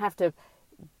you don't have to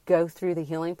go through the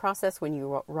healing process when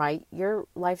you write your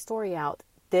life story out.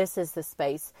 This is the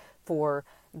space for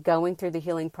going through the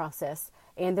healing process.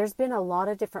 And there's been a lot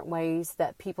of different ways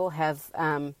that people have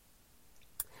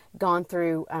gone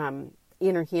through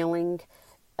inner healing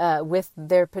with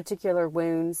their particular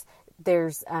wounds.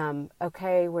 There's,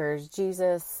 where's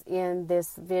Jesus in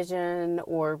this vision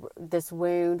or this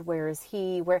wound? Where is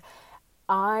He?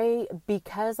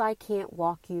 Because I can't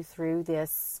walk you through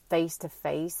this face to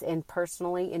face and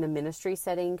personally in a ministry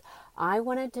setting, I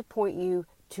wanted to point you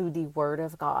to the Word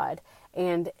of God.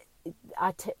 And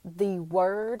the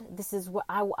Word, this is what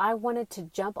I wanted to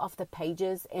jump off the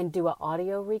pages and do an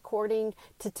audio recording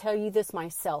to tell you this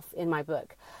myself in my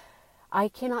book. I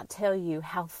cannot tell you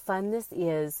how fun this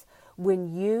is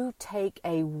when you take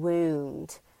a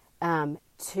wound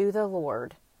to the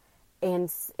Lord and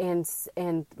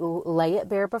lay it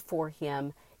bare before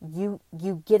Him. You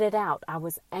get it out. I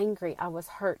was angry. I was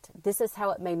hurt. This is how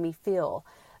it made me feel.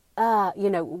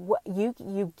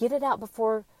 You get it out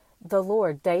before the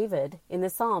Lord. David in the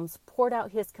Psalms poured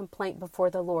out his complaint before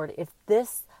the Lord. If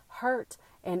this hurt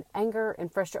and anger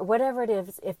and frustration, whatever it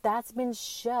is, if that's been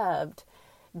shoved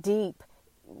deep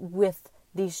with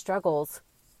these struggles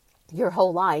your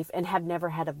whole life and have never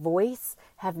had a voice,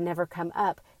 have never come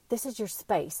up, this is your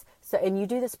space. So, and you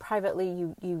do this privately,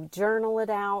 you journal it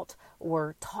out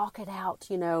or talk it out,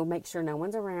 make sure no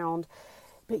one's around,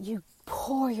 but you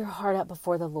pour your heart out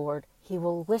before the Lord. He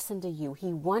will listen to you.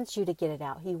 He wants you to get it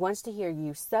out. He wants to hear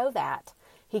you so that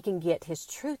He can get His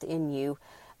truth in you.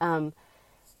 And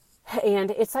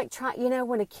it's like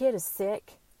when a kid is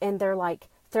sick and they're like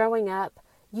throwing up,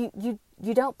 you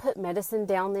don't put medicine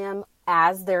down them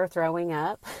as they're throwing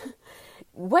up.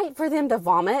 Wait for them to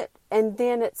vomit, and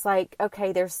then it's like,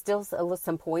 okay, there's still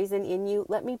some poison in you.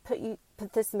 Let me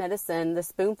put this medicine, the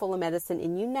spoonful of medicine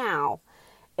in you now,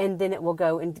 and then it will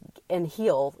go and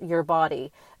heal your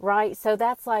body, right? So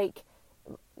that's like,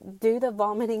 do the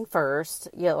vomiting first,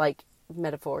 like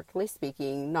metaphorically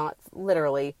speaking, not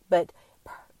literally, but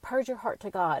purge your heart to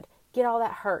God. Get all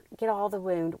that hurt, get all the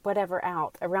wound, whatever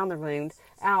out, around the wound,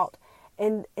 out,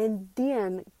 and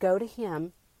then go to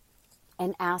Him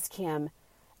and ask Him.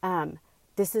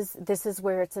 This is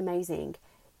where it's amazing.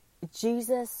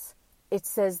 Jesus, it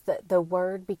says that the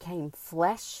Word became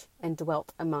flesh and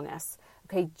dwelt among us.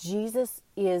 Okay, Jesus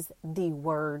is the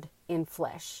Word in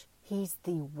flesh. He's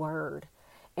the Word.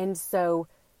 And so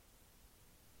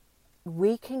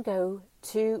we can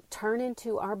turn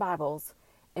into our Bibles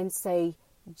and say,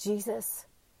 Jesus,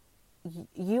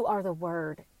 you are the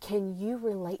Word. Can you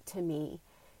relate to me?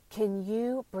 Can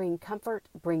you bring comfort,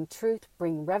 bring truth,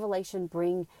 bring revelation,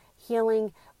 bring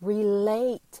healing?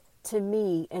 Relate to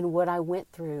me and what I went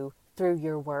through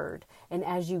your Word. And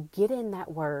as you get in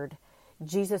that Word,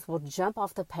 Jesus will jump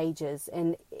off the pages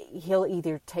and He'll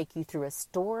either take you through a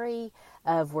story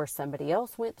of where somebody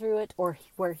else went through it or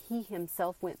where He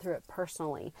Himself went through it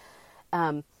personally.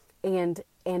 And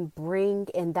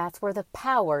that's where the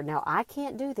power, now I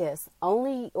can't do this,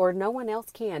 or no one else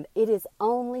can. It is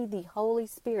only the Holy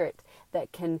Spirit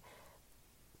that can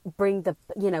bring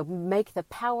make the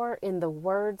power in the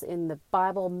words in the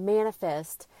Bible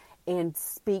manifest and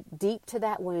speak deep to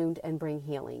that wound and bring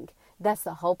healing. That's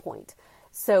the whole point.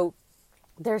 So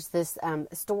there's this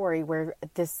story where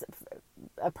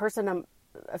a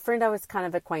friend I was kind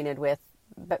of acquainted with,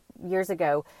 but years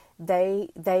ago, they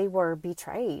were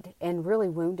betrayed and really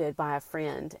wounded by a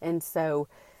friend. And so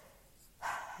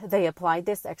they applied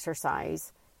this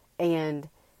exercise and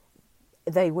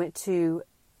they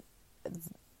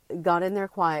got in their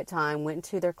quiet time, went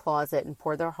to their closet and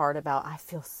poured their heart out. I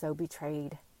feel so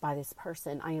betrayed by this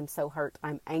person. I am so hurt.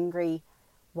 I'm angry.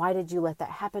 Why did you let that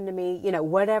happen to me?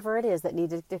 Whatever it is that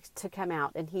needed to come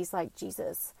out. And he's like,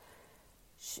 Jesus,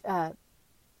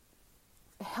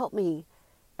 help me.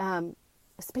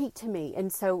 Speak to me.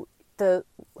 And so the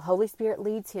Holy Spirit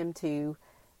leads him to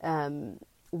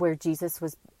where Jesus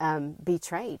was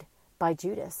betrayed by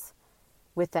Judas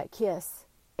with that kiss.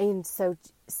 And so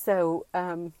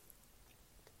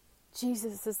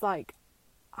Jesus is like,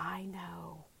 I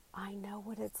know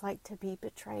what it's like to be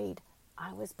betrayed.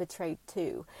 I was betrayed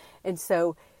too. And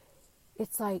so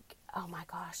it's like, oh my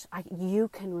gosh, you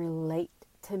can relate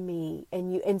to me.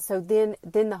 And so then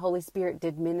the Holy Spirit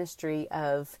did ministry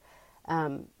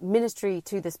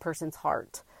to this person's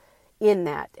heart in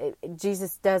that.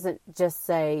 Jesus doesn't just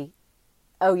say,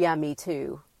 oh yeah, me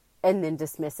too, and then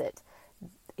dismiss it.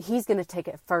 He's going to take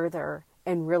it further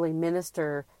and really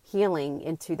minister healing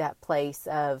into that place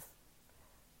of,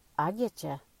 I get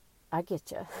you.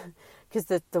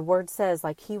 Because the word says,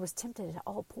 like, he was tempted at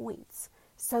all points.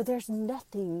 So there's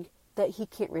nothing that he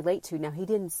can't relate to. Now, he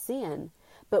didn't sin,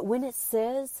 but when it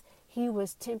says he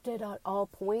was tempted at all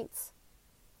points,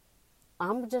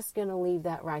 I'm just going to leave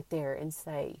that right there and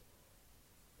say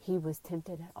he was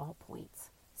tempted at all points.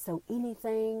 So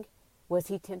anything, was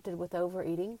he tempted with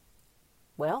overeating?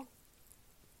 Well,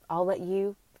 I'll let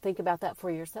you think about that for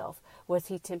yourself. Was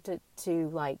he tempted to,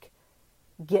 like,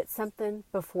 get something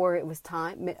before it was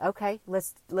time? Okay,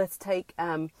 let's take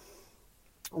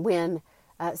when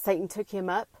Satan took him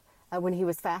up when he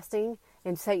was fasting,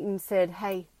 and Satan said,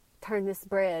 hey, turn this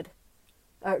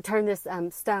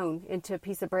stone into a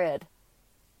piece of bread.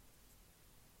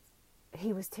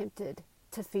 He was tempted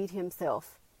to feed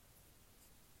himself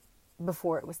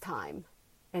before it was time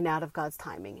and out of God's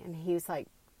timing. And he was like,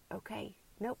 okay,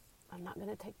 nope, I'm not going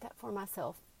to take that for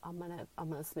myself. I'm going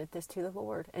to submit this to the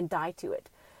Lord and die to it.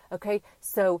 Okay.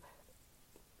 So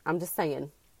I'm just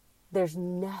saying, there's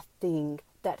nothing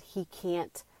that he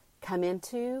can't come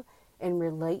into and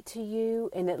relate to you,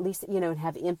 and at least, and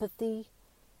have empathy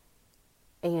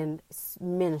and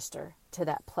minister to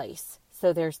that place.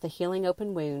 So there's the healing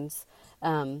open wounds,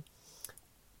 in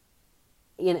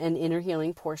an inner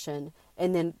healing portion.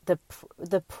 And then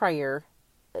the prayer,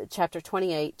 chapter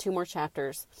 28, 2 more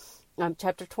chapters.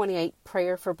 Chapter 28,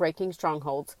 prayer for breaking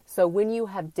strongholds. So when you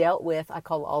have dealt with, I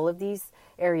call all of these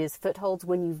areas footholds,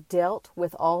 when you've dealt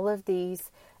with all of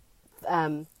these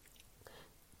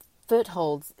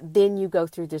footholds, then you go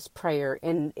through this prayer,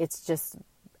 and it's just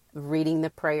reading the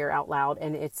prayer out loud,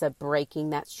 and it's a breaking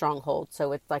that stronghold.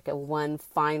 So it's like a one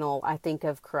final, I think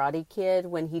of Karate Kid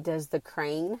when he does the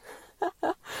crane.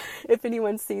 If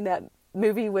anyone's seen that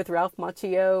movie with Ralph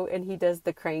Macchio and he does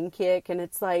the crane kick, and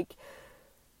it's like,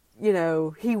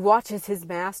 he watches his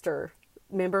master.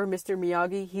 Remember Mr.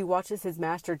 Miyagi? He watches his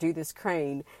master do this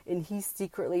crane, and he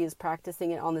secretly is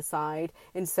practicing it on the side.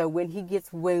 And so when he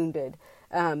gets wounded,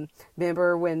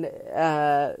 remember when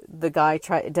the guy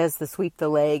does the sweep the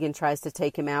leg and tries to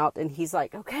take him out, and he's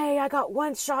like, okay, I got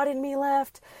one shot in me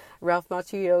left. Ralph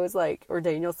Macchio is like, or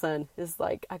Daniel-san is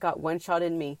like, I got one shot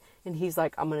in me. And he's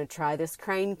like, I'm going to try this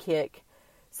crane kick.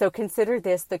 So consider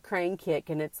this the crane kick,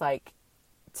 and it's like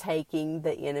taking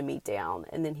the enemy down.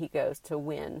 And then he goes to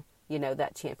win,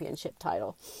 that championship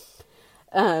title.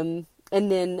 And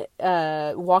then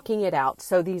walking it out.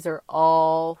 So these are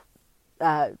all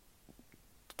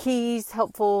keys,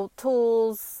 helpful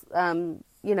tools,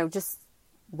 just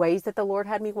ways that the Lord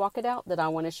had me walk it out that I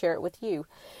want to share it with you.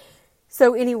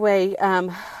 So anyway,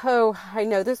 I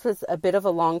know this was a bit of a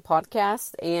long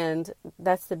podcast, and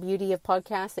that's the beauty of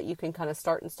podcasts, that you can kind of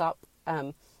start and stop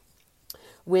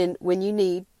when you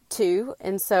need to.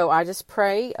 And so I just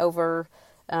pray over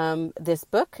this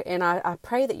book, and I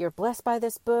pray that you're blessed by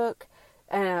this book.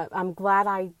 I'm glad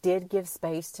I did give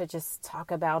space to just talk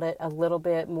about it a little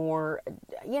bit more,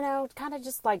 kind of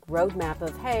just like roadmap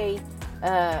of, hey,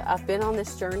 I've been on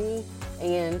this journey,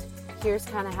 and here's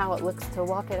kind of how it looks to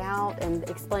walk it out, and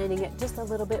explaining it just a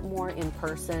little bit more in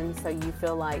person, so you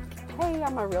feel like, hey,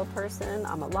 I'm a real person,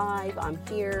 I'm alive, I'm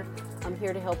here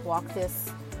to help walk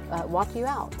you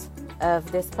out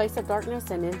of this place of darkness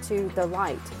and into the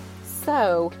light.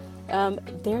 So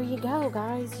there you go,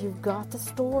 guys. You've got the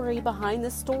story behind the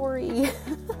story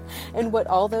and what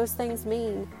all those things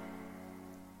mean.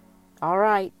 All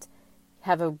right.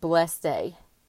 Have a blessed day.